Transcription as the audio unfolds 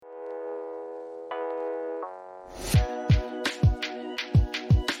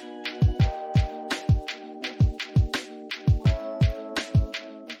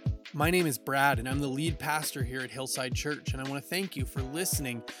My name is Brad, and I'm the lead pastor here at Hillside Church, and I want to thank you for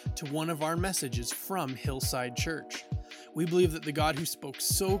listening to one of our messages from Hillside Church. We believe that the God who spoke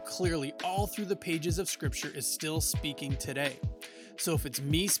so clearly all through the pages of Scripture is still speaking today. So if it's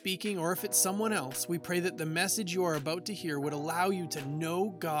me speaking or if it's someone else, we pray that the message you are about to hear would allow you to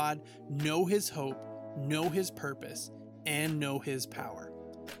know God, know His hope, know His purpose, and know His power.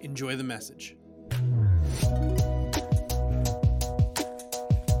 Enjoy the message.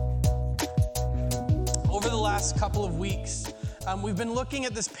 Over the last couple of weeks, we've been looking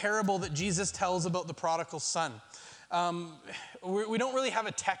at this parable that Jesus tells about the prodigal son. We don't really have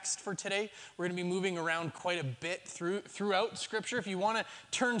a text for today. We're going to be moving around quite a bit throughout Scripture. If you want to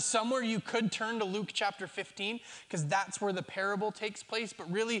turn somewhere, you could turn to Luke chapter 15, because that's where the parable takes place.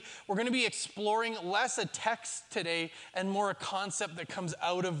 But really, we're going to be exploring less a text today and more a concept that comes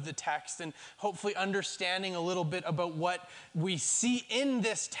out of the text, and hopefully understanding a little bit about what we see in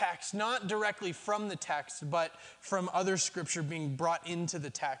this text, not directly from the text, but from other Scripture being brought into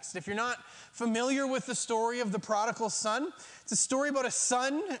the text. If you're not familiar with the story of the prodigal son, it's a story about a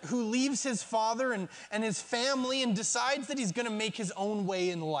son who leaves his father and his family and decides that he's going to make his own way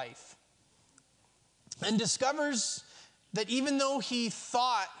in life. And discovers that even though he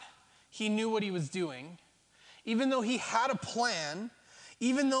thought he knew what he was doing, even though he had a plan,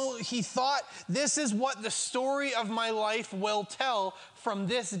 even though he thought this is what the story of my life will tell from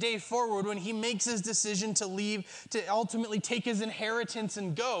this day forward, when he makes his decision to leave, to ultimately take his inheritance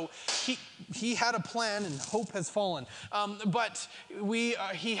and go, he had a plan, and hope has fallen. But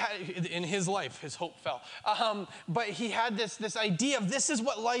he had, in his life, his hope fell. But he had this idea of this is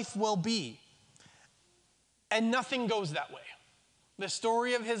what life will be. And nothing goes that way. The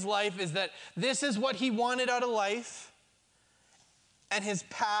story of his life is that this is what he wanted out of life, and his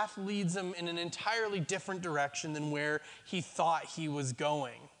path leads him in an entirely different direction than where he thought he was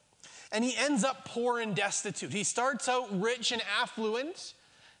going. And he ends up poor and destitute. He starts out rich and affluent,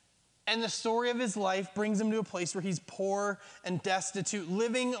 and the story of his life brings him to a place where he's poor and destitute,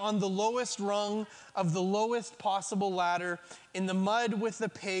 living on the lowest rung of the lowest possible ladder, in the mud with the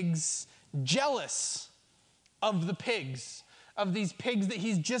pigs, jealous of the pigs. Of these pigs that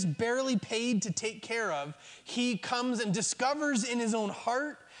he's just barely paid to take care of. He comes and discovers in his own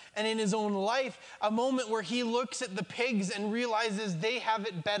heart and in his own life a moment where he looks at the pigs and realizes they have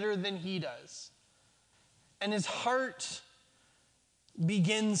it better than he does. And his heart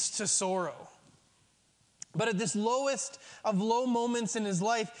begins to sorrow. But at this lowest of low moments in his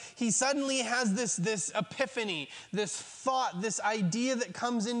life, he suddenly has this epiphany, this thought, this idea that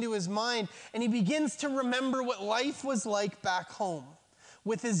comes into his mind, and he begins to remember what life was like back home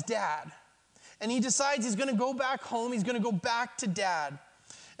with his dad. And he decides he's going to go back home, he's going to go back to dad.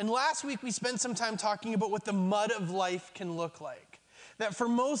 And last week we spent some time talking about what the mud of life can look like. That for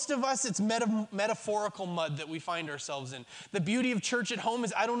most of us, it's metaphorical mud that we find ourselves in. The beauty of church at home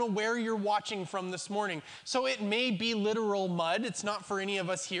is I don't know where you're watching from this morning. So it may be literal mud. It's not for any of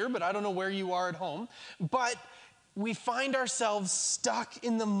us here, but I don't know where you are at home. But we find ourselves stuck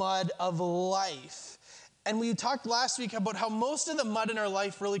in the mud of life. And we talked last week about how most of the mud in our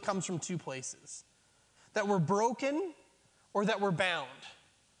life really comes from two places. That we're broken or that we're bound.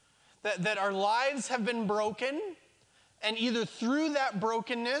 That our lives have been broken. And either through that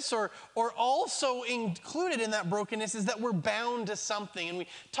brokenness or also included in that brokenness is that we're bound to something. And we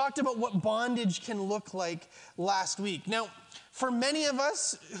talked about what bondage can look like last week. Now, for many of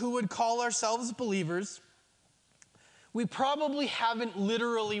us who would call ourselves believers, we probably haven't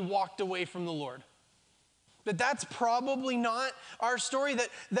literally walked away from the Lord. That's probably not our story,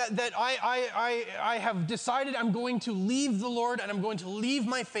 that I have decided I'm going to leave the Lord and I'm going to leave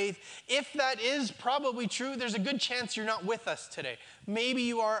my faith. If that is probably true, there's a good chance you're not with us today. Maybe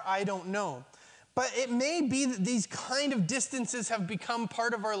you are, I don't know. But it may be that these kind of distances have become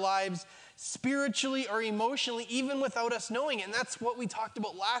part of our lives spiritually or emotionally, even without us knowing it. And that's what we talked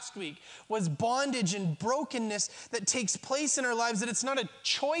about last week, was bondage and brokenness that takes place in our lives, that it's not a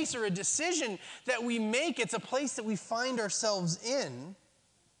choice or a decision that we make, it's a place that we find ourselves in.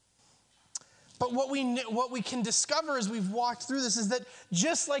 But what we can discover as we've walked through this is that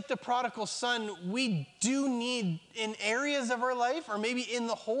just like the prodigal son, we do need in areas of our life, or maybe in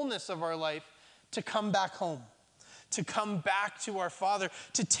the wholeness of our life, to come back home. To come back to our Father,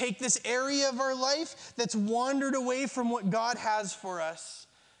 to take this area of our life that's wandered away from what God has for us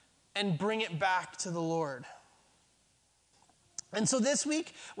and bring it back to the Lord. And so this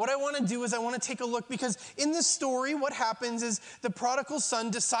week, what I want to do is I want to take a look, because in this story, what happens is the prodigal son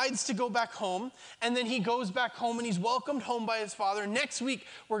decides to go back home, and then he goes back home and he's welcomed home by his father. Next week,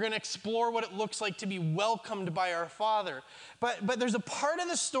 we're going to explore what it looks like to be welcomed by our father. But there's a part of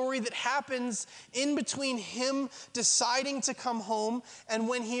the story that happens in between him deciding to come home and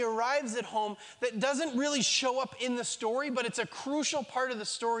when he arrives at home that doesn't really show up in the story, but it's a crucial part of the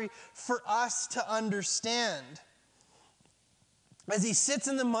story for us to understand. As he sits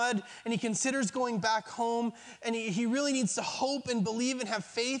in the mud and he considers going back home, and he really needs to hope and believe and have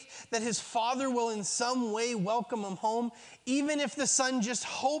faith that his father will in some way welcome him home, even if the son just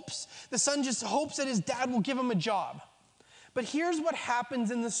hopes that his dad will give him a job. But here's what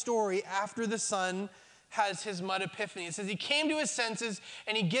happens in the story after the son has his mud epiphany. It says he came to his senses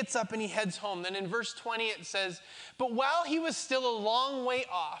and he gets up and he heads home. Then in verse 20 it says, "But while he was still a long way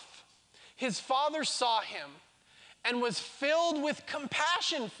off, his father saw him and was filled with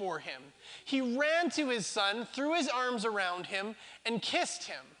compassion for him. He ran to his son, threw his arms around him, and kissed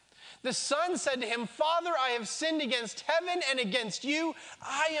him. The son said to him, 'Father, I have sinned against heaven and against you.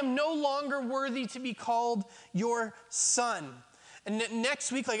 I am no longer worthy to be called your son.'" And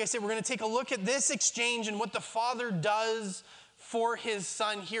next week, like I said, we're going to take a look at this exchange and what the father does for his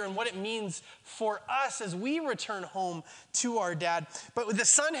son here and what it means for us as we return home to our dad. But the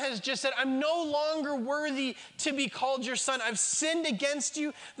son has just said, "I'm no longer worthy to be called your son. I've sinned against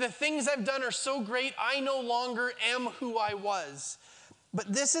you. The things I've done are so great. I no longer am who I was."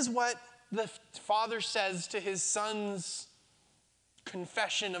 But this is what the father says to his son's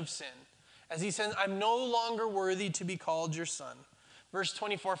confession of sin. As he says, "I'm no longer worthy to be called your son." Verse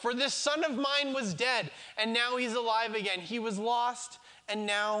 24, "For this son of mine was dead, and now he's alive again. He was lost, and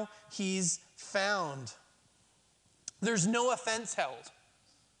now he's found." There's no offense held.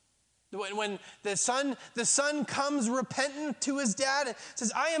 When the son comes repentant to his dad and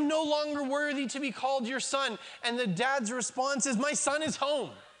says, "I am no longer worthy to be called your son," and the dad's response is, "My son is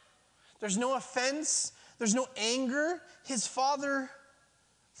home." There's no offense. There's no anger. His father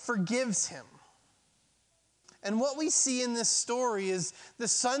forgives him. And what we see in this story is the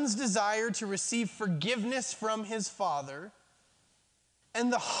son's desire to receive forgiveness from his father.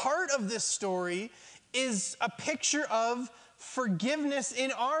 And the heart of this story is a picture of forgiveness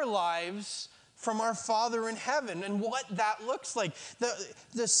in our lives from our Father in heaven and what that looks like.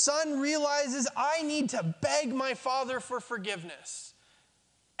 The son realizes, "I need to beg my father for forgiveness."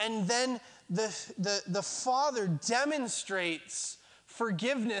 And then the father demonstrates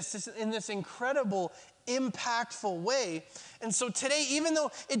forgiveness in this incredible, impactful way. And so today, even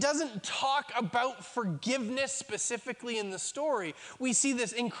though it doesn't talk about forgiveness specifically in the story, we see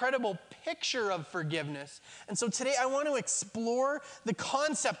this incredible picture of forgiveness. And so today I want to explore the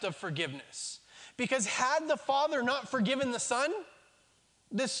concept of forgiveness. Because had the father not forgiven the son,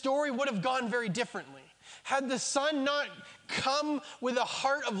 this story would have gone very differently. Had the son not come with a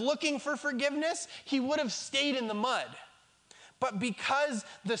heart of looking for forgiveness, he would have stayed in the mud. But because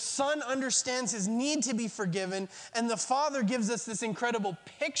the son understands his need to be forgiven and the father gives us this incredible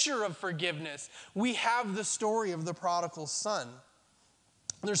picture of forgiveness, we have the story of the prodigal son.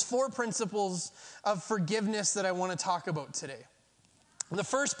 There's 4 principles of forgiveness that I want to talk about today. The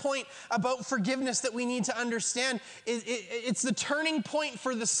first point about forgiveness that we need to understand is it's the turning point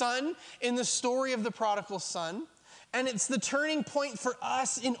for the son in the story of the prodigal son. And it's the turning point for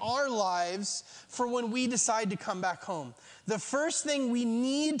us in our lives for when we decide to come back home. The first thing we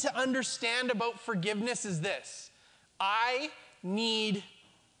need to understand about forgiveness is this: I need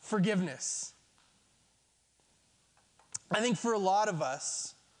forgiveness. I think for a lot of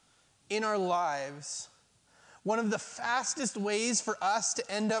us in our lives, one of the fastest ways for us to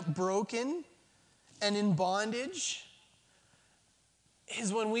end up broken and in bondage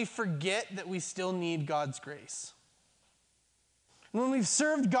is when we forget that we still need God's grace. When we've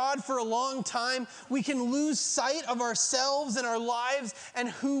served God for a long time, we can lose sight of ourselves and our lives and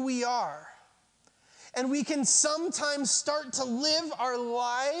who we are. And we can sometimes start to live our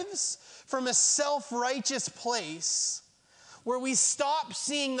lives from a self-righteous place where we stop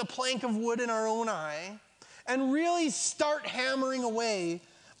seeing the plank of wood in our own eye and really start hammering away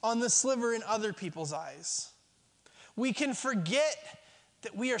on the sliver in other people's eyes. We can forget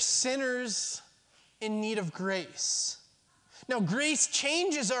that we are sinners in need of grace. Now, grace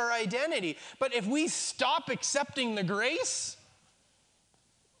changes our identity, but if we stop accepting the grace,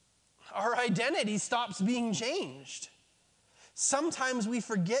 our identity stops being changed. Sometimes we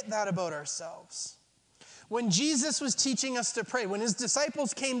forget that about ourselves. When Jesus was teaching us to pray, when his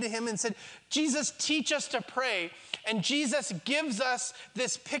disciples came to him and said, Jesus, teach us to pray, and Jesus gives us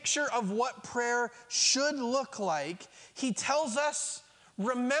this picture of what prayer should look like, he tells us,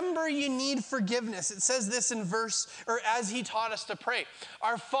 remember you need forgiveness. It says this in as he taught us to pray.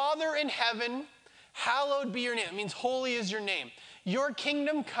 Our Father in heaven, hallowed be your name. It means holy is your name. Your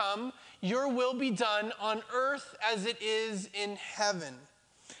kingdom come, your will be done on earth as it is in heaven.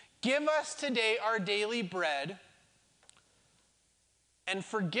 Give us today our daily bread, and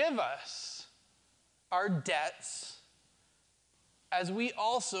forgive us our debts as we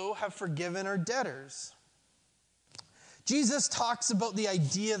also have forgiven our debtors. Jesus talks about the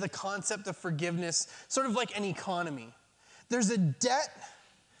idea, the concept of forgiveness, sort of like an economy. There's a debt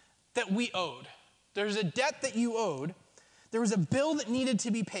that we owed. There's a debt that you owed. There was a bill that needed to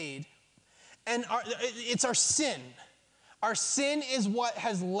be paid, and it's our sin. Our sin is what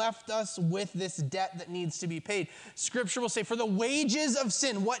has left us with this debt that needs to be paid. Scripture will say, for the wages of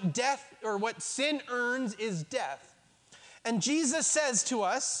sin, what sin earns is death. And Jesus says to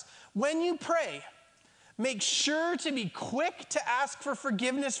us, when you pray, make sure to be quick to ask for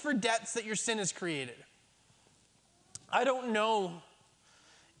forgiveness for debts that your sin has created. I don't know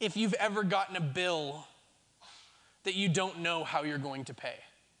if you've ever gotten a bill that you don't know how you're going to pay.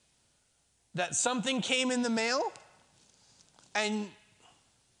 That something came in the mail, and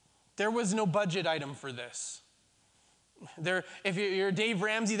there was no budget item for this. If you're Dave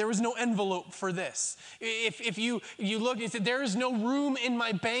Ramsey, there was no envelope for this. If you look and you said, there is no room in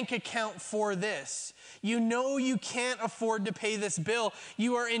my bank account for this. You know you can't afford to pay this bill.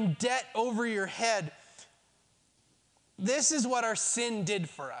 You are in debt over your head. This is what our sin did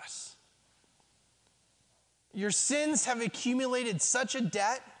for us. Your sins have accumulated such a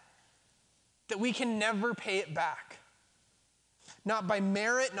debt that we can never pay it back. Not by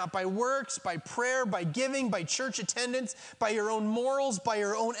merit, not by works, by prayer, by giving, by church attendance, by your own morals, by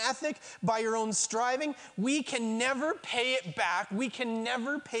your own ethic, by your own striving. We can never pay it back. We can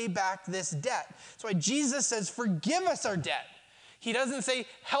never pay back this debt. That's why Jesus says, forgive us our debt. He doesn't say,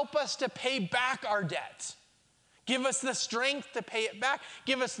 help us to pay back our debt. Give us the strength to pay it back.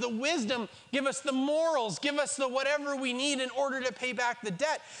 Give us the wisdom. Give us the morals. Give us the whatever we need in order to pay back the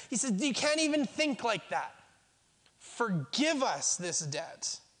debt. He says, you can't even think like that. Forgive us this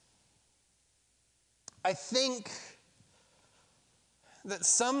debt. I think that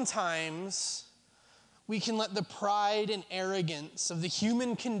sometimes we can let the pride and arrogance of the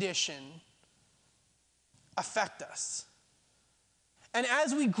human condition affect us. And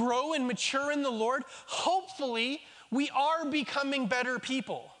as we grow and mature in the Lord, hopefully we are becoming better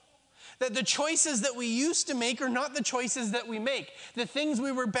people. That the choices that we used to make are not the choices that we make. The things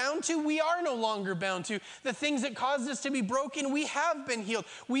we were bound to, we are no longer bound to. The things that caused us to be broken, we have been healed.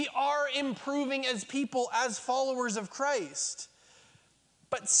 We are improving as people, as followers of Christ.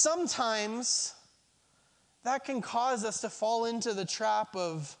 But sometimes that can cause us to fall into the trap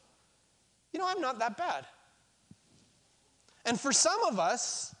of, I'm not that bad. And for some of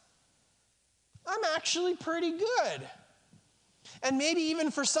us, I'm actually pretty good. And maybe even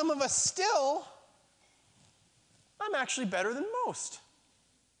for some of us still, I'm actually better than most.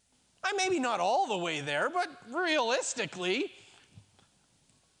 I'm maybe not all the way there, but realistically,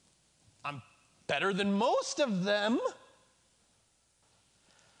 I'm better than most of them.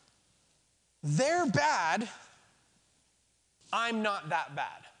 They're bad. I'm not that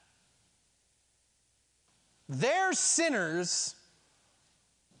bad. They're sinners.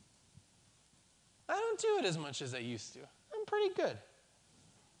 I don't do it as much as I used to. I'm pretty good.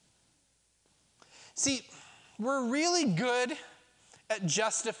 See, we're really good at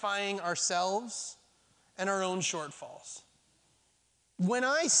justifying ourselves and our own shortfalls. When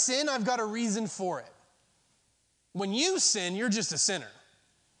I sin, I've got a reason for it. When you sin, you're just a sinner.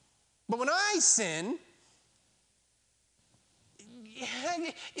 But when I sin,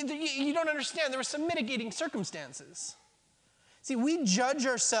 you don't understand. There were some mitigating circumstances. See, we judge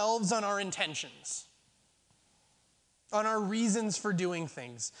ourselves on our intentions, on our reasons for doing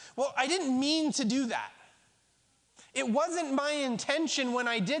things. Well, I didn't mean to do that. It wasn't my intention when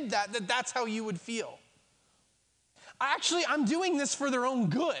I did that that's how you would feel. Actually, I'm doing this for their own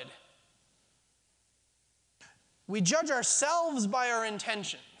good. We judge ourselves by our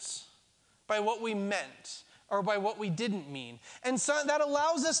intentions, by what we meant, or by what we didn't mean. And so that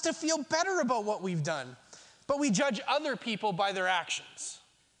allows us to feel better about what we've done. But we judge other people by their actions.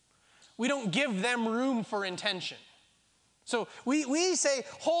 We don't give them room for intention. So we say,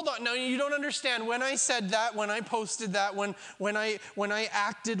 hold on, no, you don't understand. When I said that, when I posted that, when I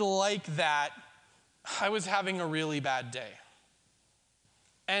acted like that, I was having a really bad day.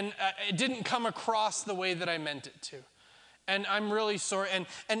 And it didn't come across the way that I meant it to. And I'm really sorry.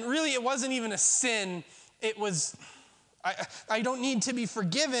 And really, it wasn't even a sin. It was, I don't need to be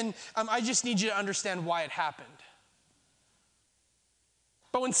forgiven. I just need you to understand why it happened.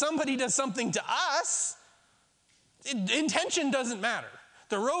 But when somebody does something to us, intention doesn't matter.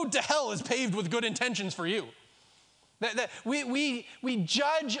 The road to hell is paved with good intentions for you. We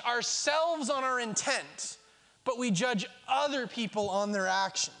judge ourselves on our intent, but we judge other people on their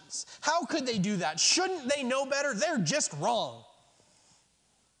actions. How could they do that? Shouldn't they know better? They're just wrong.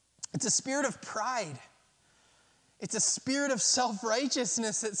 It's a spirit of pride. It's a spirit of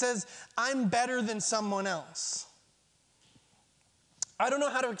self-righteousness that says, I'm better than someone else. I don't know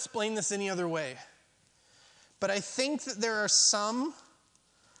how to explain this any other way, but I think that there are some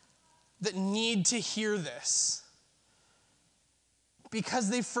that need to hear this because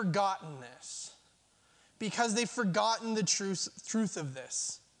they've forgotten this, because they've forgotten the truth of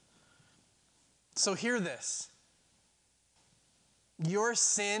this. So hear this. Your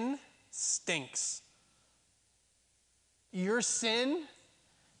sin stinks. Your sin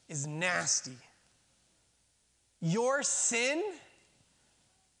is nasty. Your sin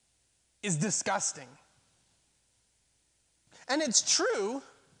is disgusting. And it's true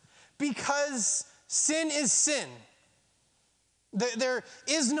because sin is sin. There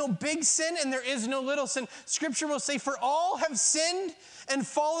is no big sin and there is no little sin. Scripture will say, for all have sinned and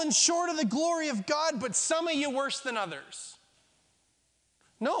fallen short of the glory of God, but some of you worse than others.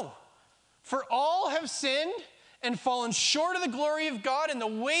 No. For all have sinned and fallen short of the glory of God, and the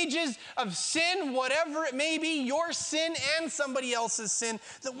wages of sin, whatever it may be, your sin and somebody else's sin,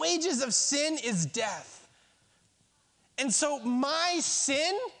 the wages of sin is death. And so my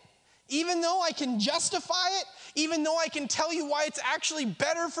sin, even though I can justify it, even though I can tell you why it's actually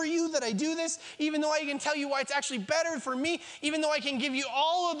better for you that I do this, even though I can tell you why it's actually better for me, even though I can give you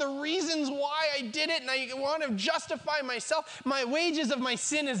all of the reasons why I did it and I want to justify myself, my wages of my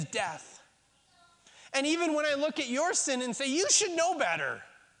sin is death. And even when I look at your sin and say, you should know better.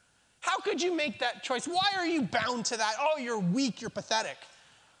 How could you make that choice? Why are you bound to that? Oh, you're weak, you're pathetic.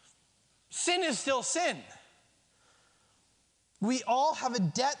 Sin is still sin. We all have a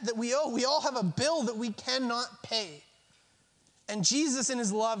debt that we owe. We all have a bill that we cannot pay. And Jesus in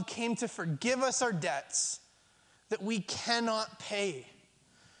his love came to forgive us our debts that we cannot pay.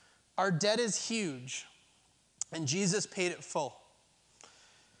 Our debt is huge, and Jesus paid it full.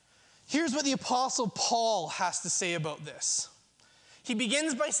 Here's what the Apostle Paul has to say about this. He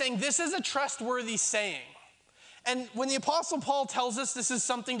begins by saying, this is a trustworthy saying. And when the Apostle Paul tells us this is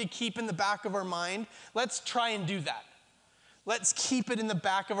something to keep in the back of our mind, let's try and do that. Let's keep it in the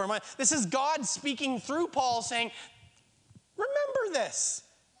back of our mind. This is God speaking through Paul saying, remember this.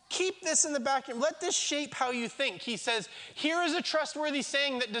 Keep this in the back. Let this shape how you think. He says, here is a trustworthy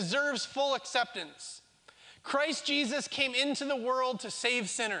saying that deserves full acceptance. Christ Jesus came into the world to save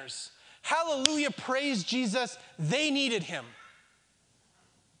sinners. Hallelujah, praise Jesus. They needed him.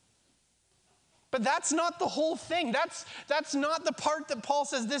 But that's not the whole thing. That's not the part that Paul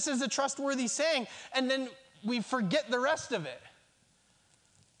says this is a trustworthy saying, and then we forget the rest of it.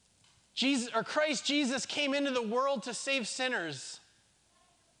 Christ Jesus came into the world to save sinners,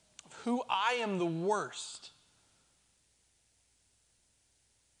 of who I am the worst.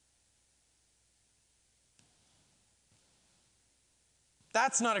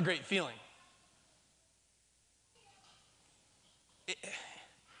 That's not a great feeling.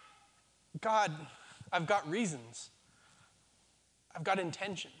 God, I've got reasons. I've got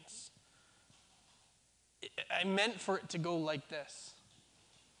intentions. I meant for it to go like this.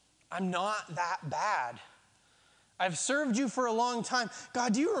 I'm not that bad. I've served you for a long time.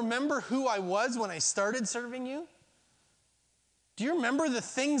 God, do you remember who I was when I started serving you? Do you remember the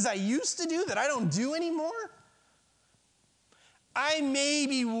things I used to do that I don't do anymore? I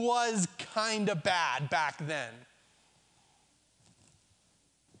maybe was kind of bad back then.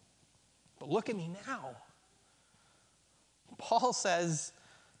 But look at me now. Paul says,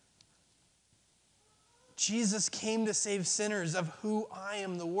 Jesus came to save sinners of who I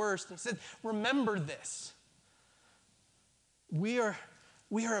am the worst. He said, remember this. We are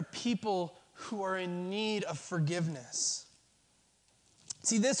a people who are in need of forgiveness.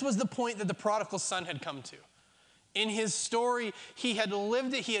 See, this was the point that the prodigal son had come to. In his story, he had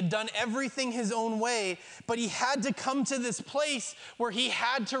lived it, he had done everything his own way, but he had to come to this place where he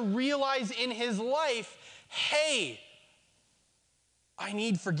had to realize in his life, hey, I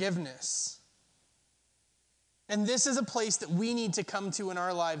need forgiveness. And this is a place that we need to come to in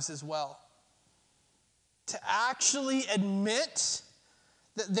our lives as well. To actually admit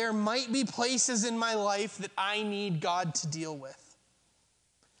that there might be places in my life that I need God to deal with.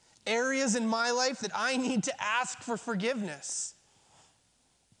 areas in my life that I need to ask for forgiveness.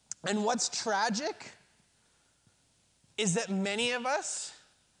 And what's tragic is that many of us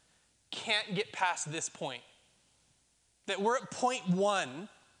can't get past this point. That we're at point 1,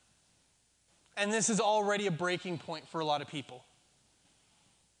 and this is already a breaking point for a lot of people.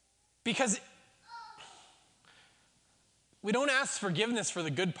 Because we don't ask forgiveness for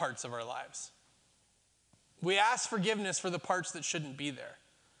the good parts of our lives. We ask forgiveness for the parts that shouldn't be there.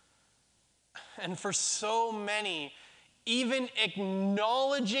 And for so many, even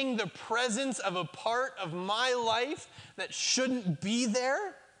acknowledging the presence of a part of my life that shouldn't be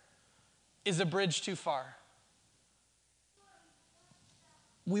there is a bridge too far.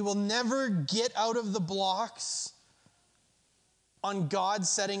 We will never get out of the blocks on God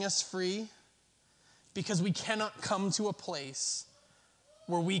setting us free because we cannot come to a place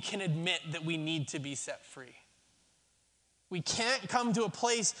where we can admit that we need to be set free. We can't come to a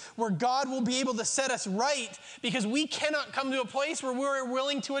place where God will be able to set us right because we cannot come to a place where we're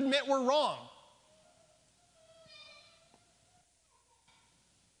willing to admit we're wrong.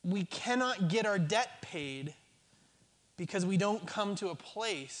 We cannot get our debt paid because we don't come to a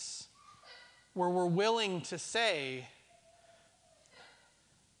place where we're willing to say,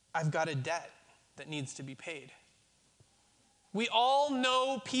 I've got a debt that needs to be paid. We all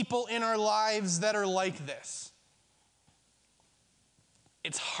know people in our lives that are like this.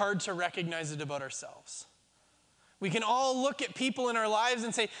 It's hard to recognize it about ourselves. We can all look at people in our lives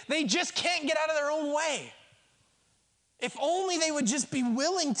and say, they just can't get out of their own way. If only they would just be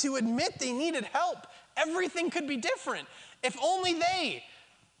willing to admit they needed help, everything could be different. If only they.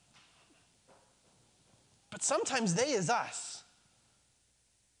 But sometimes they is us.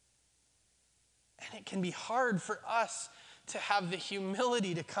 And it can be hard for us to have the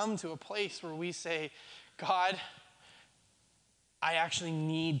humility to come to a place where we say, God, I actually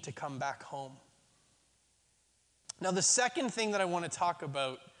need to come back home. Now, the second thing that I want to talk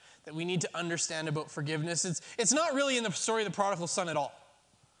about that we need to understand about forgiveness, it's not really in the story of the prodigal son at all.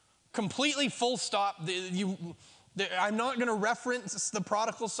 Completely full stop. I'm not going to reference the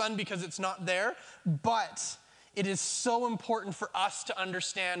prodigal son because it's not there, but it is so important for us to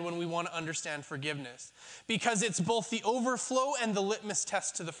understand when we want to understand forgiveness because it's both the overflow and the litmus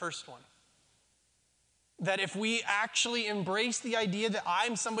test to the first one. That if we actually embrace the idea that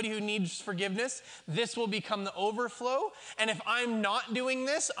I'm somebody who needs forgiveness, this will become the overflow. And if I'm not doing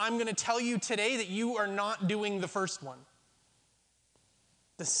this, I'm going to tell you today that you are not doing the first one.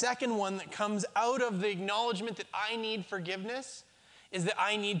 The second one that comes out of the acknowledgement that I need forgiveness is that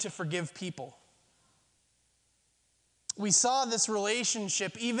I need to forgive people. We saw this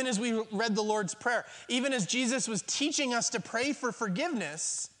relationship even as we read the Lord's Prayer. Even as Jesus was teaching us to pray for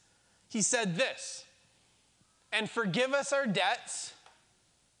forgiveness, he said this, and forgive us our debts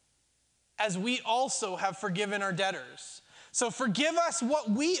as we also have forgiven our debtors. So forgive us what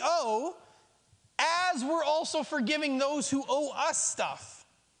we owe as we're also forgiving those who owe us stuff.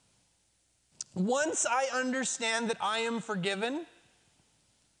 Once I understand that I am forgiven,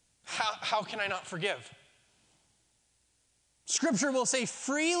 how can I not forgive? Scripture will say,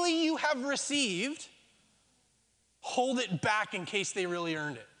 freely you have received, hold it back in case they really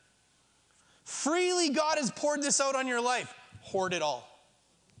earned it. Freely God has poured this out on your life. Hoard it all.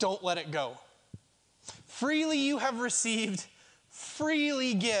 Don't let it go. Freely you have received,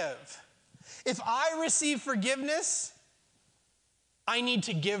 freely give. If I receive forgiveness, I need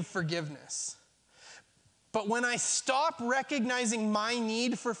to give forgiveness. But when I stop recognizing my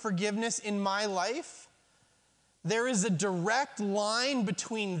need for forgiveness in my life, there is a direct line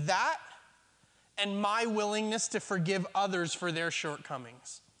between that and my willingness to forgive others for their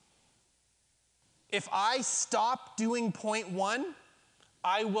shortcomings. If I stop doing point 1,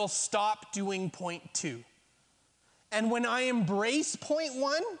 I will stop doing point 2. And when I embrace point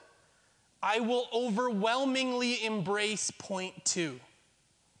 1, I will overwhelmingly embrace point 2.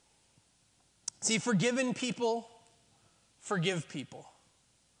 See, forgiven people forgive people.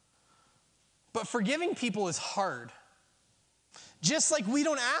 But forgiving people is hard. Just like we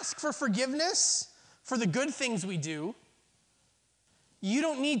don't ask for forgiveness for the good things we do, you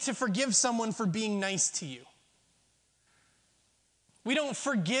don't need to forgive someone for being nice to you. We don't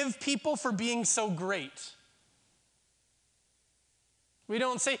forgive people for being so great. We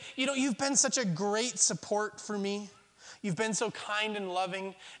don't say, you've been such a great support for me. You've been so kind and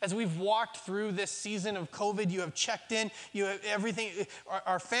loving. As we've walked through this season of COVID, you have checked in, you have everything.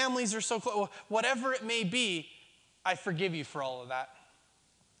 Our families are so close. Whatever it may be, I forgive you for all of that.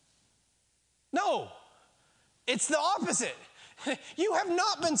 No, it's the opposite. You have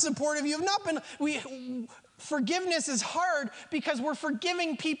not been supportive. You have not been. Forgiveness is hard because we're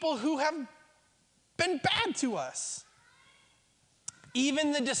forgiving people who have been bad to us.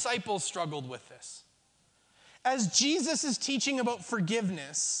 Even the disciples struggled with this. As Jesus is teaching about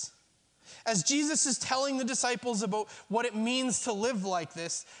forgiveness, as Jesus is telling the disciples about what it means to live like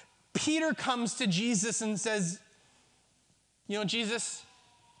this, Peter comes to Jesus and says, Jesus,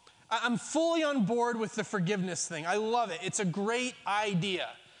 I'm fully on board with the forgiveness thing. I love it. It's a great idea.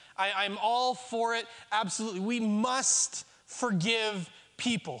 I'm all for it. Absolutely. We must forgive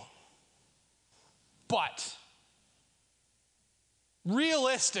people. But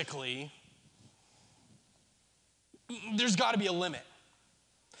realistically, there's got to be a limit.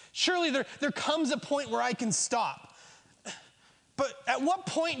 Surely there comes a point where I can stop. But at what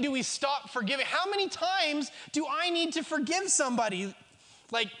point do we stop forgiving? How many times do I need to forgive somebody?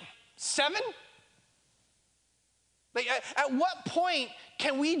 Like 7? Like at what point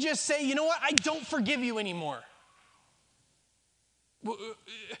can we just say, you know what, I don't forgive you anymore?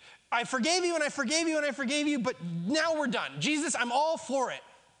 I forgave you and I forgave you and I forgave you, but now we're done. Jesus, I'm all for it.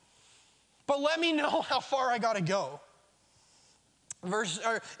 But let me know how far I got to go.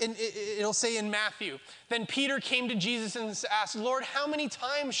 It'll say in Matthew, then Peter came to Jesus and asked, Lord, how many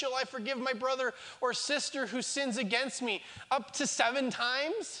times shall I forgive my brother or sister who sins against me? Up to 7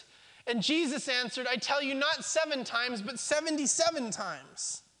 times? And Jesus answered, I tell you, not 7 times, but 77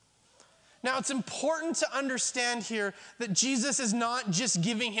 times. Now, it's important to understand here that Jesus is not just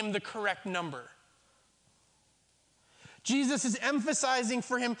giving him the correct number. Jesus is emphasizing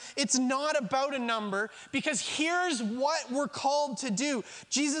for him, it's not about a number, because here's what we're called to do.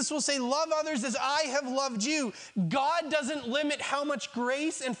 Jesus will say, love others as I have loved you. God doesn't limit how much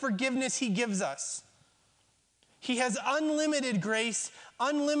grace and forgiveness he gives us. He has unlimited grace,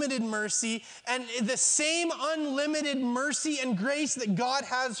 unlimited mercy, and the same unlimited mercy and grace that God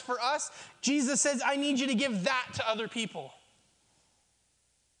has for us, Jesus says, I need you to give that to other people.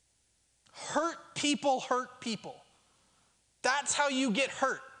 Hurt people hurt people. That's how you get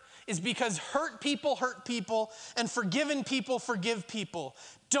hurt, is because hurt people, and forgiven people forgive people.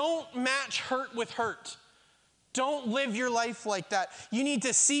 Don't match hurt with hurt. Don't live your life like that. You need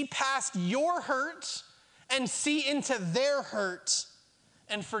to see past your hurt and see into their hurt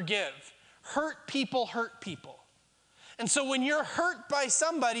and forgive. Hurt people hurt people. And so when you're hurt by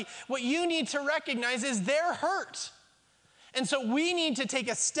somebody, what you need to recognize is they're hurt. And so we need to take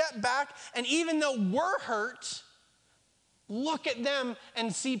a step back, and even though we're hurt, look at them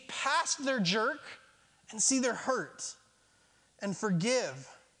and see past their jerk and see their hurt and forgive.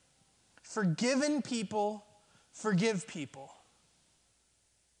 Forgiven people forgive people.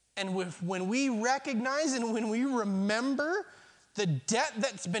 And when we recognize and when we remember the debt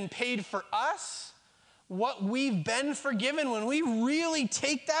that's been paid for us, what we've been forgiven, when we really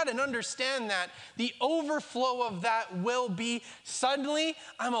take that and understand that, the overflow of that will be, suddenly,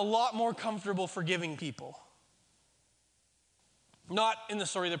 I'm a lot more comfortable forgiving people. Not in the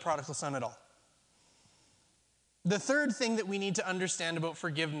story of the prodigal son at all. The third thing that we need to understand about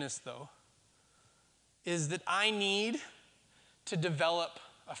forgiveness, though, is that I need to develop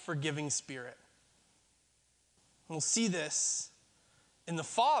a forgiving spirit. We'll see this in the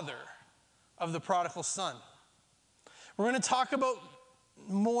father of the prodigal son. We're going to talk about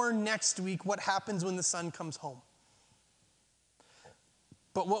more next week what happens when the son comes home.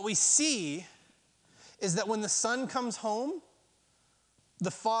 But what we see is that when the son comes home,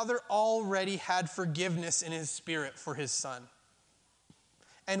 the father already had forgiveness in his spirit for his son.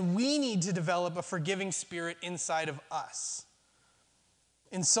 And we need to develop a forgiving spirit inside of us.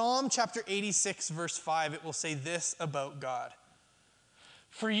 In Psalm chapter 86, verse 5, it will say this about God.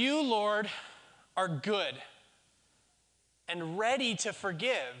 For you, Lord, are good and ready to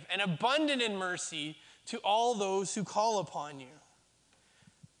forgive and abundant in mercy to all those who call upon you.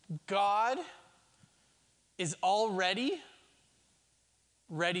 God is already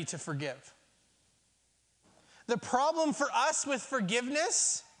ready to forgive. The problem for us with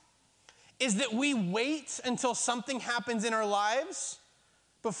forgiveness is that we wait until something happens in our lives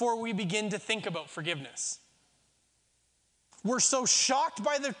before we begin to think about forgiveness. We're so shocked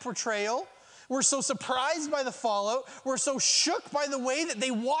by the betrayal. We're so surprised by the fallout. We're so shook by the way that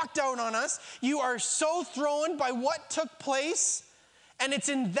they walked out on us. You are so thrown by what took place. And it's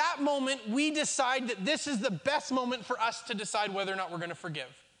in that moment we decide that this is the best moment for us to decide whether or not we're going to forgive.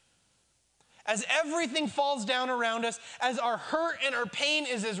 As everything falls down around us, as our hurt and our pain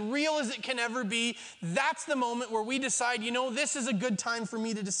is as real as it can ever be, that's the moment where we decide, this is a good time for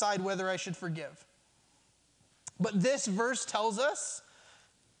me to decide whether I should forgive. But this verse tells us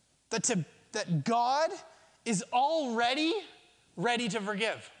that God is already ready to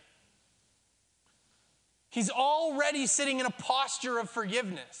forgive. He's already sitting in a posture of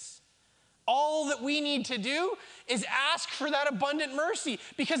forgiveness. All that we need to do is ask for that abundant mercy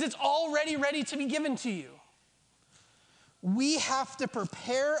because it's already ready to be given to you. We have to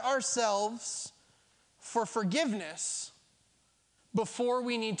prepare ourselves for forgiveness before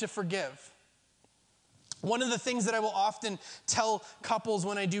we need to forgive. One of the things that I will often tell couples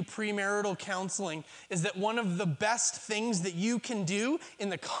when I do premarital counseling is that one of the best things that you can do in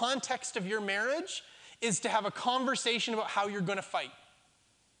the context of your marriage is to have a conversation about how you're going to fight.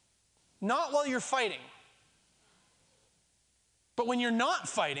 Not while you're fighting, but when you're not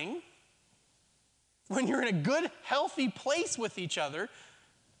fighting, when you're in a good, healthy place with each other,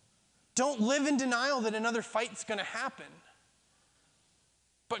 don't live in denial that another fight's going to happen.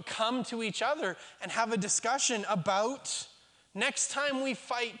 But come to each other and have a discussion about, next time we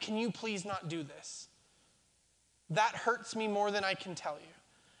fight, can you please not do this? That hurts me more than I can tell you.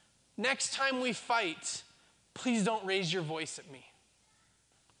 Next time we fight, please don't raise your voice at me.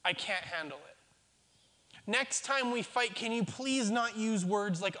 I can't handle it. Next time we fight, can you please not use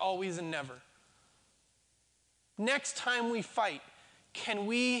words like always and never? Next time we fight, can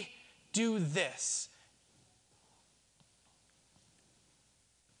we do this?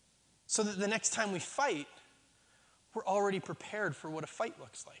 So that the next time we fight, we're already prepared for what a fight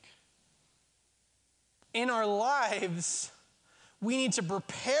looks like. In our lives, we need to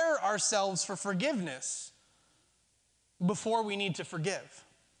prepare ourselves for forgiveness before we need to forgive.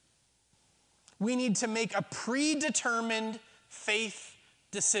 We need to make a predetermined faith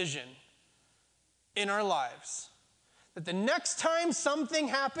decision in our lives that the next time something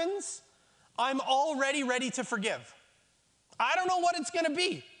happens, I'm already ready to forgive. I don't know what it's going to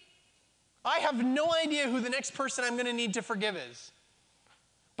be. I have no idea who the next person I'm going to need to forgive is.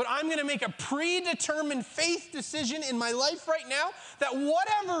 But I'm going to make a predetermined faith decision in my life right now that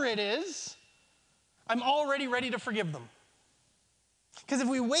whatever it is, I'm already ready to forgive them. Because if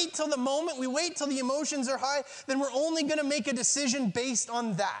we wait till the moment, we wait till the emotions are high, then we're only going to make a decision based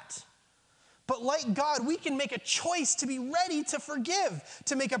on that. But like God, we can make a choice to be ready to forgive,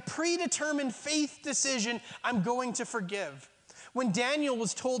 to make a predetermined faith decision, I'm going to forgive. When Daniel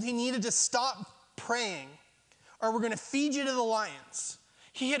was told he needed to stop praying, or we're going to feed you to the lions,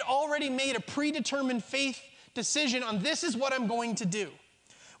 he had already made a predetermined faith decision on this is what I'm going to do.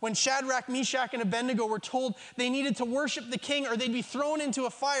 When Shadrach, Meshach, and Abednego were told they needed to worship the king or they'd be thrown into a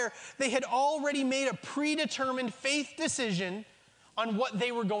fire, they had already made a predetermined faith decision on what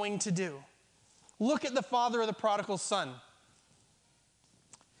they were going to do. Look at the father of the prodigal son.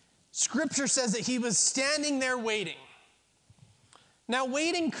 Scripture says that he was standing there waiting. Now,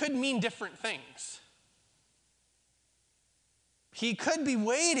 waiting could mean different things. He could be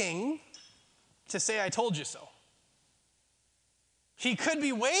waiting to say, I told you so. He could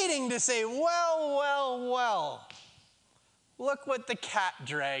be waiting to say, well, look what the cat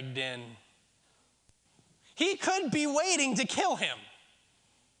dragged in. He could be waiting to kill him.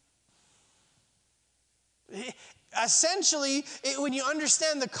 Essentially, when you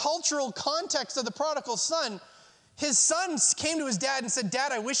understand the cultural context of the prodigal son, his son came to his dad and said,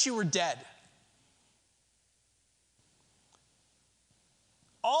 Dad, I wish you were dead.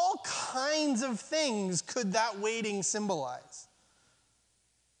 All kinds of things could that waiting symbolize.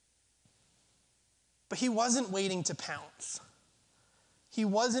 But he wasn't waiting to pounce. He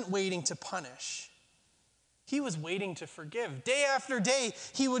wasn't waiting to punish. He was waiting to forgive. Day after day,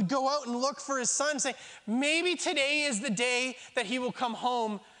 he would go out and look for his son, saying, maybe today is the day that he will come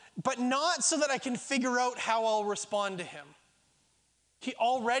home, but not so that I can figure out how I'll respond to him. He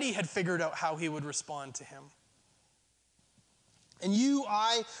already had figured out how he would respond to him. And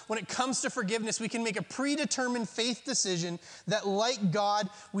when it comes to forgiveness, we can make a predetermined faith decision that, like God,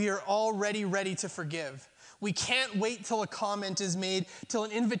 we are already ready to forgive. We can't wait till a comment is made, till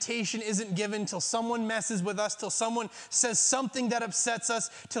an invitation isn't given, till someone messes with us, till someone says something that upsets us,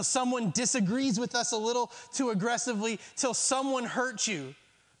 till someone disagrees with us a little too aggressively, till someone hurts you.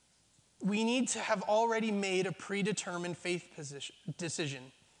 We need to have already made a predetermined faith decision.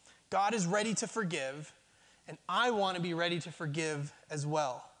 God is ready to forgive, and I want to be ready to forgive as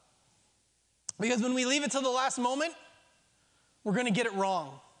well. Because when we leave it till the last moment, we're going to get it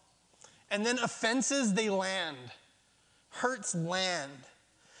wrong. And then offenses, they land. Hurts land.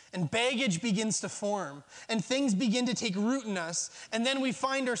 And baggage begins to form. And things begin to take root in us. And then we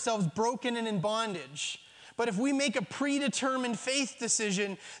find ourselves broken and in bondage. But if we make a predetermined faith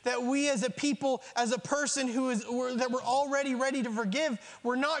decision that we as a people, as a person that we're already ready to forgive,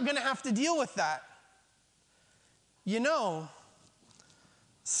 we're not going to have to deal with that. You know,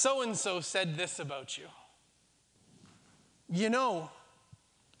 so-and-so said this about you. You know,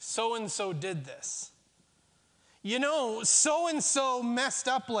 so-and-so did this. You know, so-and-so messed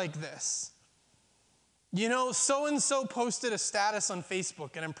up like this. You know, so-and-so posted a status on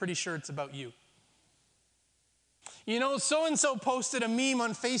Facebook, and I'm pretty sure it's about you. You know, so-and-so posted a meme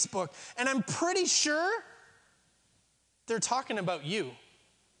on Facebook, and I'm pretty sure they're talking about you.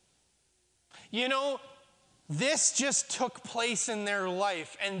 You know, this just took place in their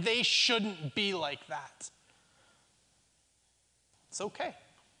life, and they shouldn't be like that. It's okay.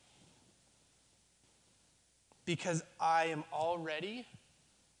 Because I am already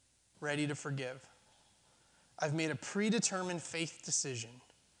ready to forgive. I've made a predetermined faith decision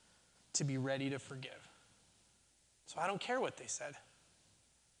to be ready to forgive. So I don't care what they said,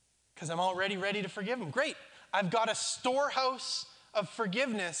 because I'm already ready to forgive them. Great. I've got a storehouse of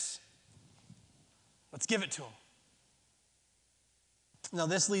forgiveness. Let's give it to them. Now,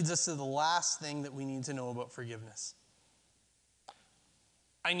 this leads us to the last thing that we need to know about forgiveness.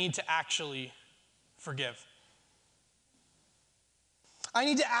 I need to actually forgive. I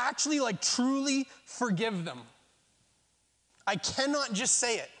need to actually, truly forgive them. I cannot just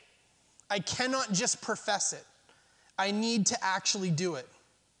say it. I cannot just profess it. I need to actually do it.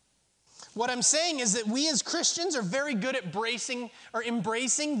 What I'm saying is that we as Christians are very good at embracing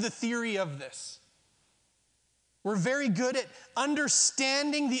the theory of this. We're very good at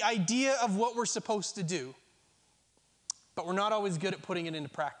understanding the idea of what we're supposed to do, but we're not always good at putting it into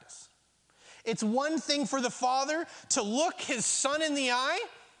practice. It's one thing for the Father to look his Son in the eye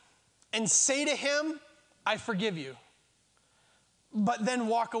and say to him, I forgive you, but then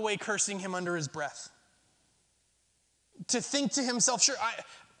walk away cursing him under his breath. To think to himself, sure,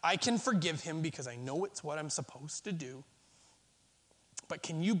 I can forgive him because I know it's what I'm supposed to do, but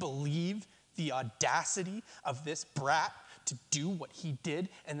can you believe the audacity of this brat to do what he did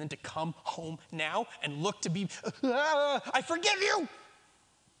and then to come home now and look to be, I forgive you?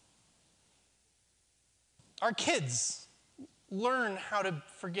 Our kids learn how to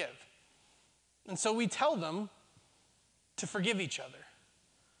forgive. And so we tell them to forgive each other.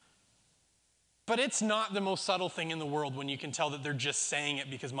 But it's not the most subtle thing in the world when you can tell that they're just saying it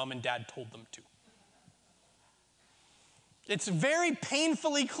because mom and dad told them to. It's very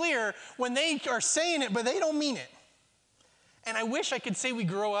painfully clear when they are saying it, but they don't mean it. And I wish I could say we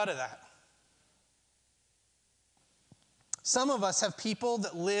grow out of that. Some of us have people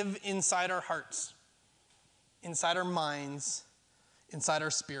that live inside our hearts, inside our minds, inside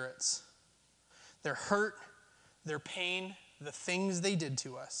our spirits. Their hurt, their pain, the things they did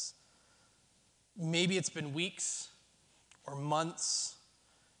to us. Maybe it's been weeks or months,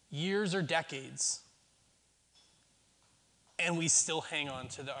 years or decades, and we still hang on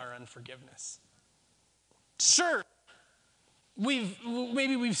to our unforgiveness. Sure,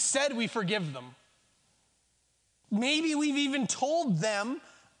 maybe we've said we forgive them. Maybe we've even told them,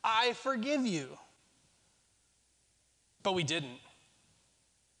 I forgive you. But we didn't.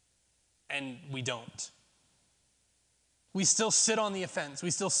 And we don't. We still sit on the offense.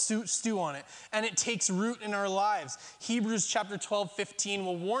 We still stew on it. And it takes root in our lives. Hebrews chapter 12:15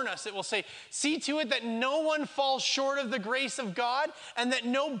 will warn us. It will say, see to it that no one falls short of the grace of God and that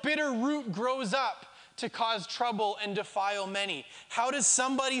no bitter root grows up to cause trouble and defile many. How does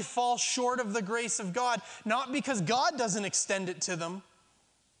somebody fall short of the grace of God? Not because God doesn't extend it to them.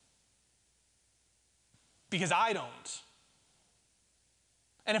 Because I don't.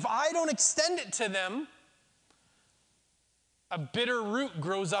 And if I don't extend it to them, a bitter root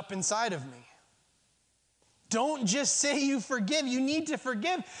grows up inside of me. Don't just say you forgive. You need to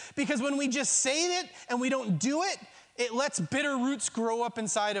forgive. Because when we just say it and we don't do it, it lets bitter roots grow up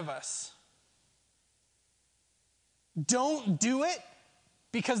inside of us. Don't do it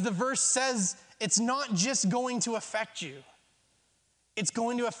because the verse says it's not just going to affect you. It's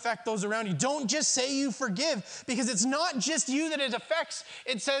going to affect those around you. Don't just say you forgive because it's not just you that it affects.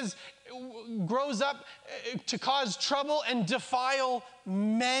 It says grows up to cause trouble and defile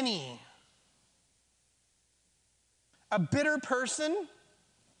many. A bitter person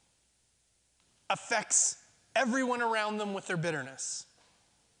affects everyone around them with their bitterness.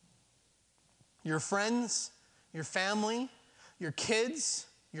 Your friends, your family, your kids,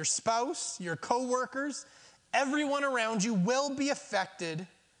 your spouse, your coworkers, everyone around you will be affected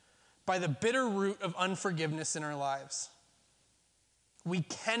by the bitter root of unforgiveness in our lives. We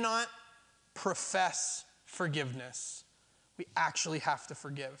cannot profess forgiveness. We actually have to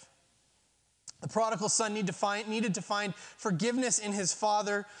forgive. The prodigal son needed to find forgiveness in his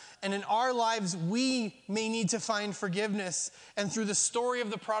father, and in our lives, we may need to find forgiveness. And through the story of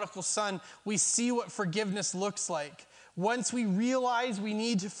the prodigal son, we see what forgiveness looks like. Once we realize we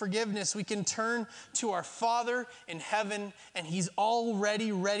need forgiveness, we can turn to our Father in heaven, and he's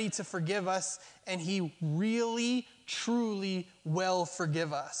already ready to forgive us, and he really, truly will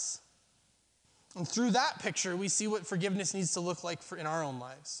forgive us. And through that picture, we see what forgiveness needs to look like in our own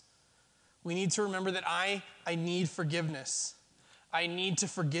lives. We need to remember that I need forgiveness. I need to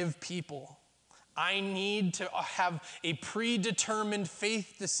forgive people. I need to have a predetermined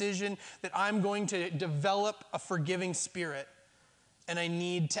faith decision that I'm going to develop a forgiving spirit, and I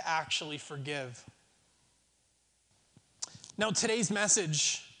need to actually forgive. Now, today's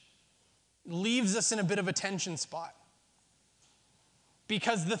message leaves us in a bit of a tension spot,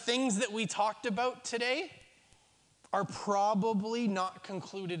 because the things that we talked about today are probably not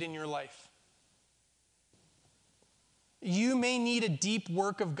concluded in your life. You may need a deep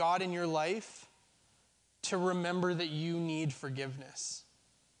work of God in your life to remember that you need forgiveness.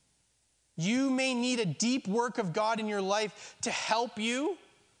 You may need a deep work of God in your life to help you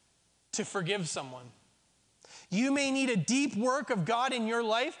to forgive someone. You may need a deep work of God in your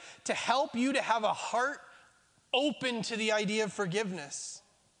life to help you to have a heart open to the idea of forgiveness.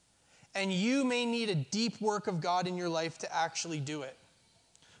 And you may need a deep work of God in your life to actually do it.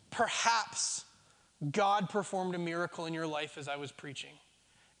 Perhaps God performed a miracle in your life as I was preaching,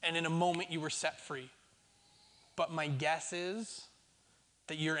 and in a moment you were set free. But my guess is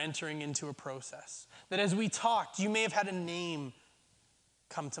that you're entering into a process. That as we talked, you may have had a name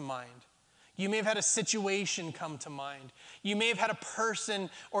come to mind. You may have had a situation come to mind. You may have had a person,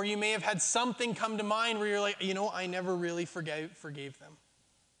 or you may have had something come to mind where you're like, I never really forgave them.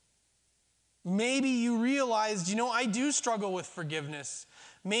 Maybe you realized, I do struggle with forgiveness.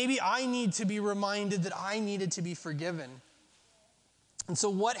 Maybe I need to be reminded that I needed to be forgiven. And so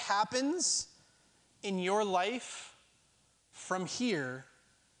what happens in your life from here,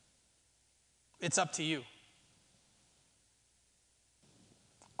 it's up to you.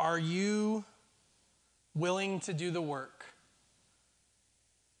 Are you willing to do the work?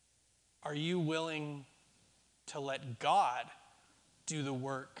 Are you willing to let God do the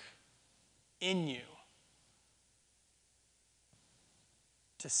work in you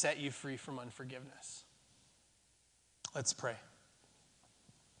to set you free from unforgiveness? Let's pray.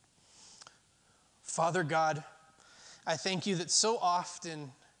 Father God, I thank you that so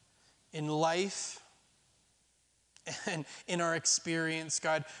often in life and in our experience,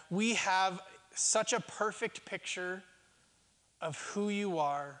 God, we have such a perfect picture of who you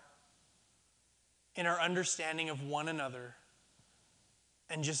are in our understanding of one another,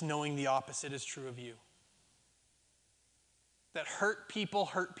 and just knowing the opposite is true of you. That hurt people,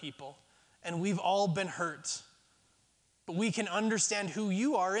 and we've all been hurt. But we can understand who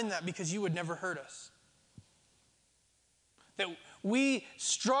you are in that because you would never hurt us. That we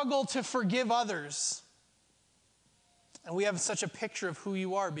struggle to forgive others, and we have such a picture of who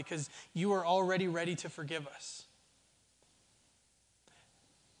you are because you are already ready to forgive us.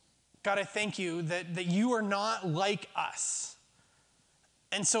 God, I thank you that you are not like us.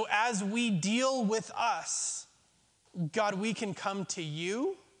 And so as we deal with us, God, we can come to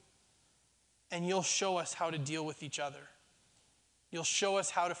you, and you'll show us how to deal with each other. You'll show us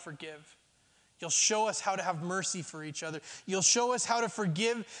how to forgive. You'll show us how to have mercy for each other. You'll show us how to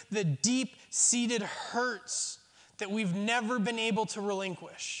forgive the deep-seated hurts that we've never been able to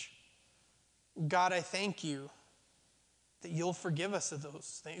relinquish. God, I thank you that you'll forgive us of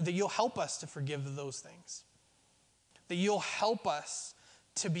those things, that you'll help us to forgive those things, that you'll help us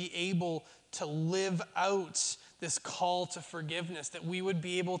to be able to live out this call to forgiveness, that we would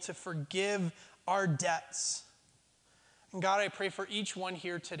be able to forgive our debts. And God, I pray for each one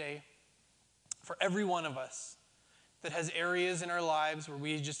here today, for every one of us that has areas in our lives where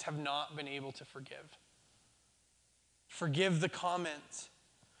we just have not been able to forgive. Forgive the comment.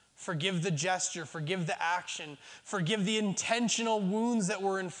 Forgive the gesture. Forgive the action. Forgive the intentional wounds that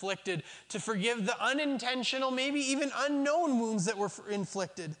were inflicted. To forgive the unintentional, maybe even unknown wounds that were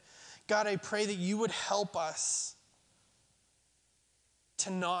inflicted. God, I pray that you would help us to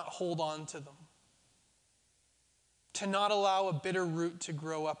not hold on to them. To not allow a bitter root to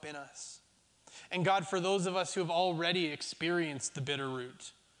grow up in us. And God, for those of us who have already experienced the bitter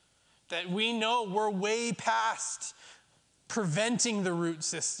root, that we know we're way past preventing the root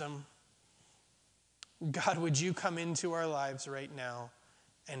system. God, would you come into our lives right now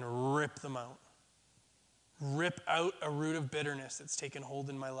and rip them out? Rip out a root of bitterness that's taken hold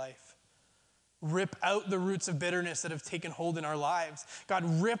in my life. Rip out the roots of bitterness that have taken hold in our lives. God,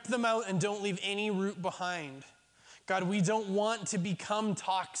 rip them out and don't leave any root behind. God, we don't want to become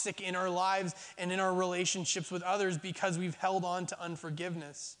toxic in our lives and in our relationships with others because we've held on to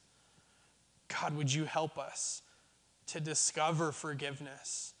unforgiveness. God, would you help us to discover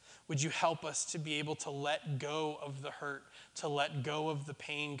forgiveness. Would you help us to be able to let go of the hurt, to let go of the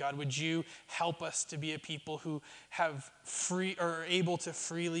pain? God, would you help us to be a people who are able to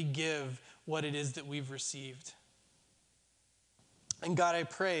freely give what it is that we've received? And God, I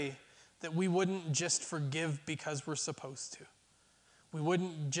pray that we wouldn't just forgive because we're supposed to. We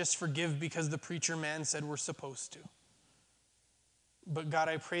wouldn't just forgive because the preacher man said we're supposed to. But God,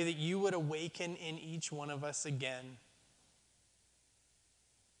 I pray that you would awaken in each one of us again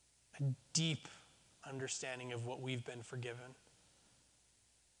a deep understanding of what we've been forgiven.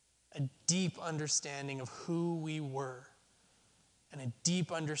 A deep understanding of who we were. And a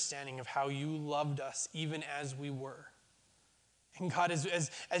deep understanding of how you loved us even as we were. And God,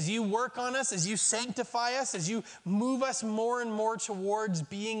 as you work on us, as you sanctify us, as you move us more and more towards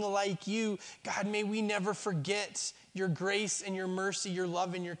being like you, God, may we never forget your grace and your mercy, your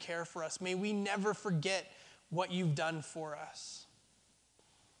love and your care for us. May we never forget what you've done for us.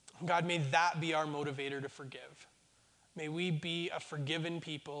 God, may that be our motivator to forgive. May we be a forgiven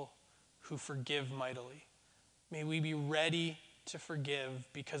people who forgive mightily. May we be ready to forgive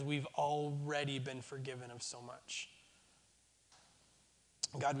because we've already been forgiven of so much.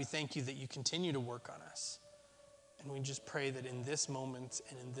 God, we thank you that you continue to work on us. And we just pray that in this moment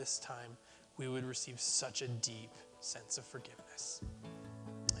and in this time, we would receive such a deep sense of forgiveness.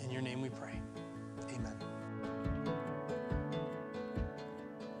 In your name we pray. Amen.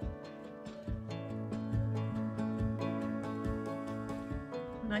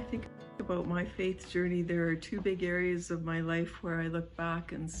 When I think about my faith journey, there are two big areas of my life where I look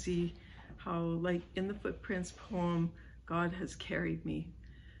back and see how, like in the Footprints poem, God has carried me.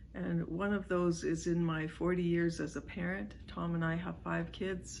 And one of those is in my 40 years as a parent. Tom and I have 5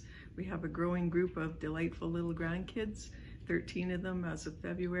 kids. We have a growing group of delightful little grandkids, 13 of them as of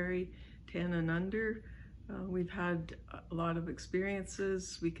February, 10 and under. We've had a lot of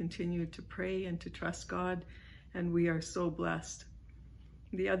experiences. We continue to pray and to trust God, and we are so blessed.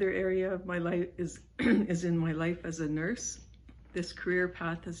 The other area of my life is in my life as a nurse. This career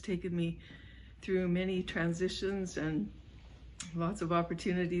path has taken me through many transitions and lots of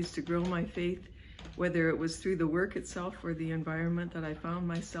opportunities to grow my faith, whether it was through the work itself or the environment that I found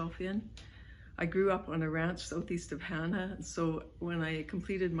myself in. I grew up on a ranch southeast of Hannah, so when I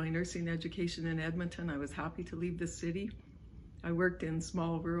completed my nursing education in Edmonton, I was happy to leave the city. I worked in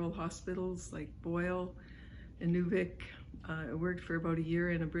small rural hospitals like Boyle, Inuvik. I worked for about a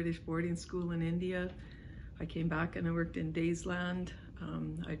year in a British boarding school in India. I came back and I worked in Daysland.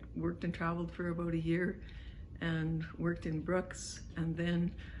 I worked and traveled for about a year and worked in Brooks, and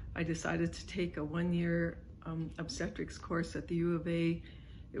then I decided to take a 1-year obstetrics course at the U of A.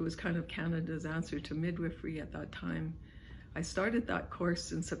 It was kind of Canada's answer to midwifery at that time. I started that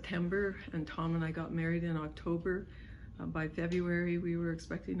course in September, and Tom and I got married in October. By February, we were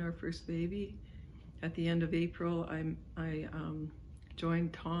expecting our first baby. At the end of April, I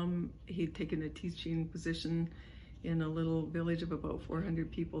joined Tom. He'd taken a teaching position in a little village of about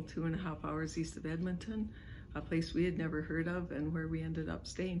 400 people, 2.5 hours east of Edmonton, a place we had never heard of and where we ended up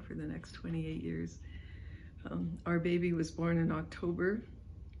staying for the next 28 years. Our baby was born in October,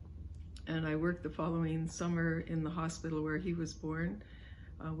 and I worked the following summer in the hospital where he was born.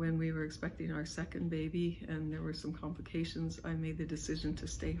 When we were expecting our second baby and there were some complications, I made the decision to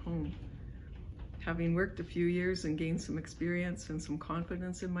stay home. Having worked a few years and gained some experience and some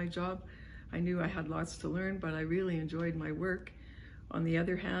confidence in my job, I knew I had lots to learn, but I really enjoyed my work. On the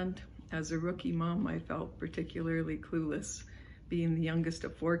other hand, as a rookie mom, I felt particularly clueless, being the youngest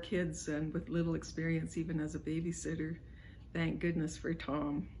of 4 kids and with little experience even as a babysitter. Thank goodness for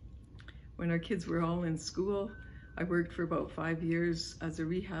Tom. When our kids were all in school, I worked for about 5 years as a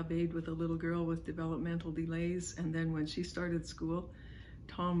rehab aide with a little girl with developmental delays, and then when she started school,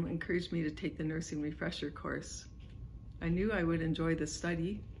 Tom encouraged me to take the nursing refresher course. I knew I would enjoy the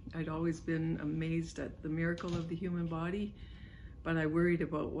study. I'd always been amazed at the miracle of the human body, but I worried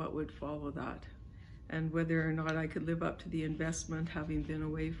about what would follow that and whether or not I could live up to the investment, having been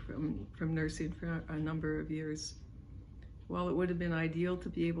away from nursing for a number of years. While it would have been ideal to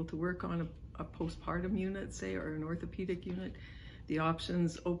be able to work on a postpartum unit, say, or an orthopedic unit, the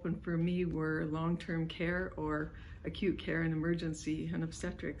options open for me were long-term care or acute care and emergency and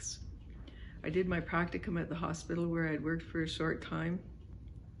obstetrics. I did my practicum at the hospital where I'd worked for a short time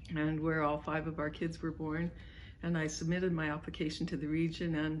and where all 5 of our kids were born. And I submitted my application to the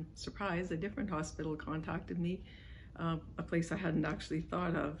region, and surprise, a different hospital contacted me, a place I hadn't actually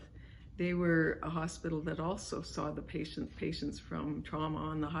thought of. They were a hospital that also saw the patients from trauma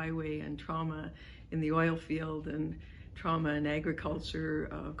on the highway and trauma in the oil field, and trauma and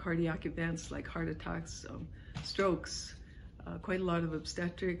agriculture, cardiac events like heart attacks, strokes, quite a lot of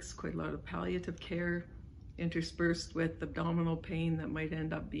obstetrics, quite a lot of palliative care, interspersed with abdominal pain that might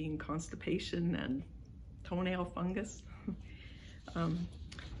end up being constipation and toenail fungus.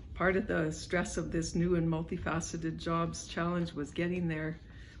 Part of the stress of this new and multifaceted jobs challenge was getting there.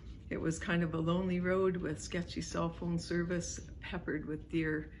 It was kind of a lonely road with sketchy cell phone service, peppered with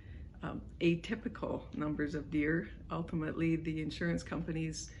deer, atypical numbers of deer. Ultimately, the insurance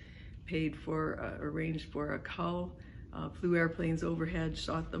companies arranged for a cull, flew airplanes overhead,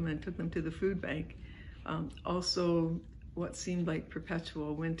 shot them, and took them to the food bank. Also, what seemed like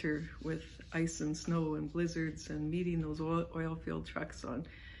perpetual winter with ice and snow and blizzards, and meeting those oil field trucks on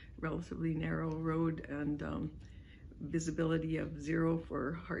relatively narrow road, and visibility of 0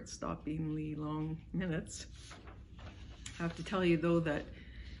 for heart-stoppingly long minutes. I have to tell you though that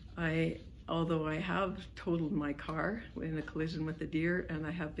although I have totaled my car in a collision with a deer, and I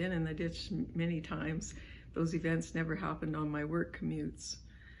have been in the ditch many times, those events never happened on my work commutes.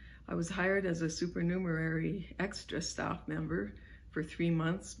 I was hired as a supernumerary extra staff member for 3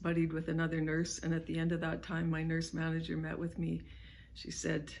 months, buddied with another nurse, and at the end of that time, my nurse manager met with me. She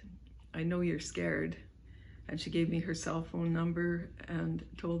said, "I know you're scared." And she gave me her cell phone number and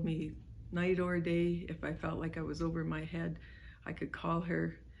told me night or day, if I felt like I was over my head, I could call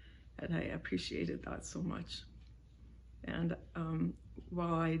her, and I appreciated that so much. And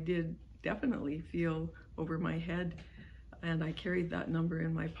while I did definitely feel over my head, and I carried that number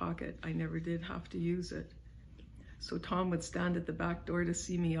in my pocket, I never did have to use it. So Tom would stand at the back door to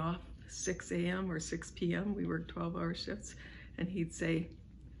see me off 6 a.m. or 6 p.m. We worked 12-hour shifts, and he'd say,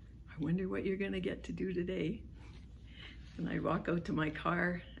 "I wonder what you're gonna get to do today." And I'd walk out to my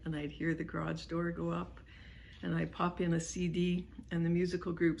car, and I'd hear the garage door go up, and I'd pop in a CD, and the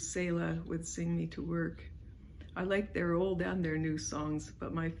musical group Selah would sing me to work. I liked their old and their new songs,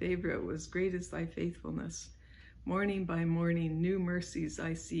 but my favorite was "Great is Thy Faithfulness." Morning by morning, new mercies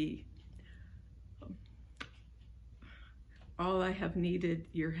I see. All I have needed,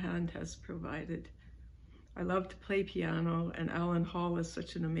 your hand has provided. I love to play piano, and Alan Hall is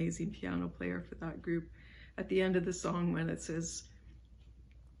such an amazing piano player for that group. At the end of the song, when it says,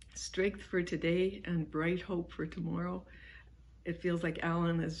 "Strength for today and bright hope for tomorrow," it feels like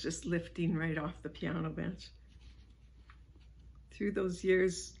Alan is just lifting right off the piano bench. Through those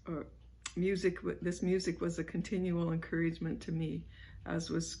years, this music was a continual encouragement to me, as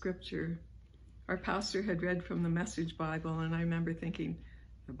was scripture. Our pastor had read from the Message Bible, and I remember thinking,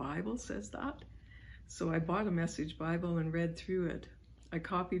 the Bible says that? So I bought a Message Bible and read through it. I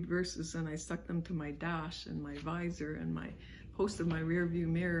copied verses and I stuck them to my dash and my visor and my post of my rear view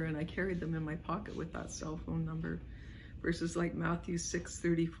mirror, and I carried them in my pocket with that cell phone number. Verses like Matthew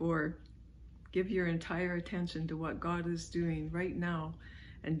 6:34, "Give your entire attention to what God is doing right now,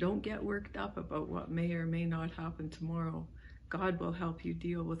 and don't get worked up about what may or may not happen tomorrow. God will help you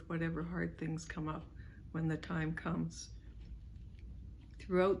deal with whatever hard things come up when the time comes."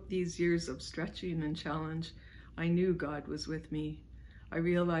 Throughout these years of stretching and challenge, I knew God was with me. I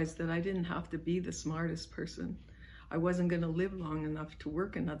realized that I didn't have to be the smartest person. I wasn't going to live long enough to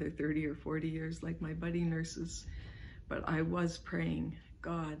work another 30 or 40 years like my buddy nurses, but I was praying,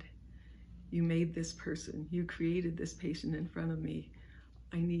 "God, you made this person. You created this patient in front of me.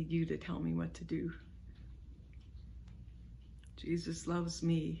 I need you to tell me what to do." Jesus loves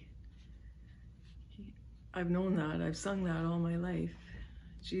me. I've known that. I've sung that all my life.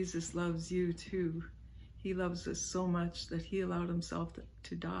 Jesus loves you too. He loves us so much that he allowed himself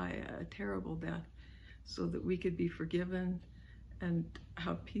to die a terrible death so that we could be forgiven and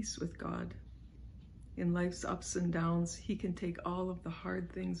have peace with God. In life's ups and downs, he can take all of the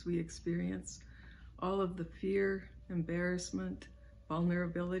hard things we experience, all of the fear, embarrassment,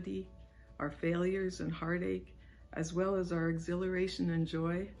 vulnerability, our failures and heartache, as well as our exhilaration and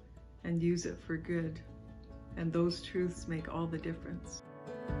joy, and use it for good. And those truths make all the difference.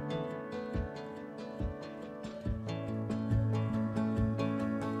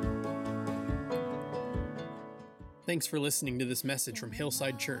 Thanks for listening to this message from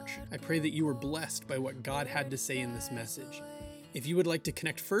Hillside Church. I pray that you were blessed by what God had to say in this message. If you would like to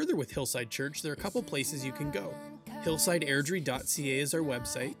connect further with Hillside Church, there are a couple places you can go. hillsideairdrie.ca is our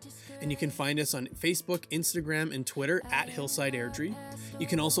website, and you can find us on Facebook, Instagram, and Twitter at Hillside Airdrie. You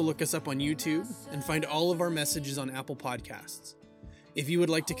can also look us up on YouTube and find all of our messages on Apple Podcasts. If you would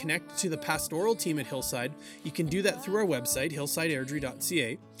like to connect to the pastoral team at Hillside, you can do that through our website,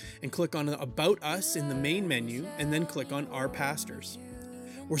 hillsideairdrie.ca, and click on About Us in the main menu, and then click on Our Pastors.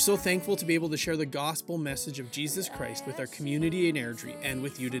 We're so thankful to be able to share the gospel message of Jesus Christ with our community in Airdrie and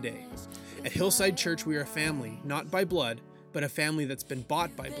with you today. At Hillside Church, we are a family, not by blood, but a family that's been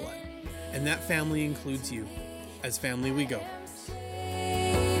bought by blood. And that family includes you. As family we go.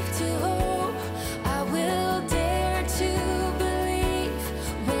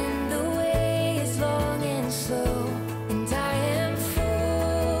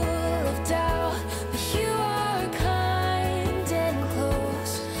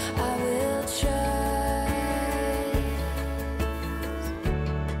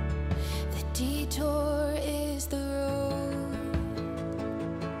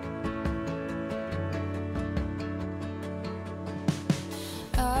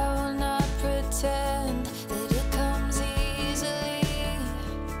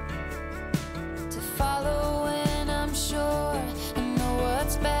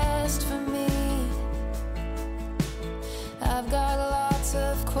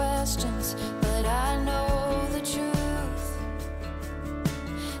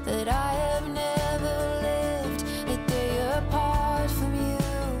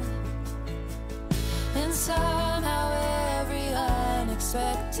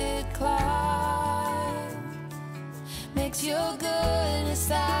 Makes your goodness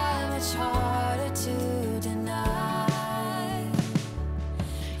that much harder to deny.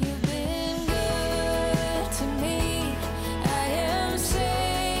 You've been good to me. I am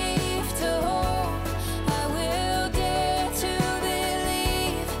safe to hope. I will dare to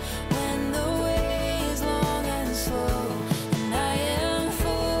believe when the way is long and slow. And I am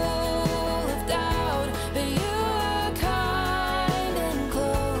full of doubt, but you are kind and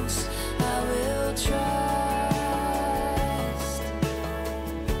close. I will try.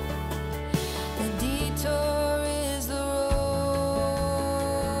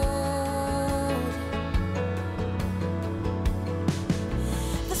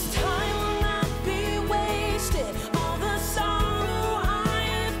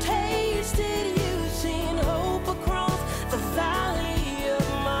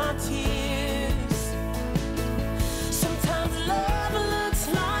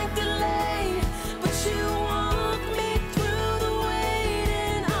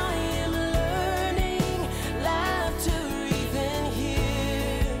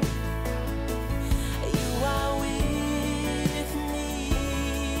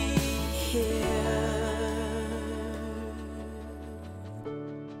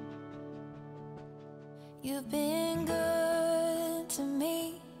 You've been good to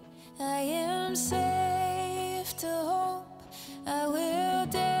me. I am safe to hope. I will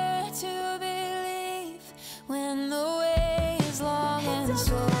dare to believe when the way is long and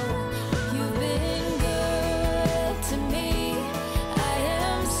slow. You've been good to me. I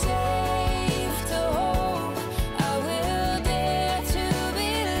am safe to hope. I will dare to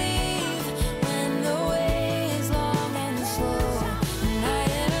believe when the way is long and slow. And I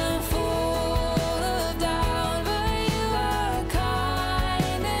am full of doubt, but you are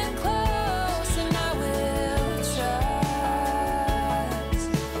kind and close, and I will trust.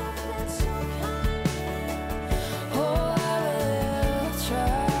 Oh, I will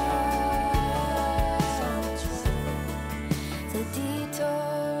trust. The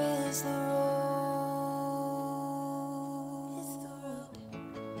detour is the road. It's the road.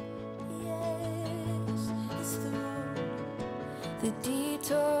 Yes, it's the road. The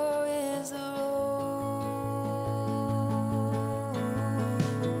detour is the road.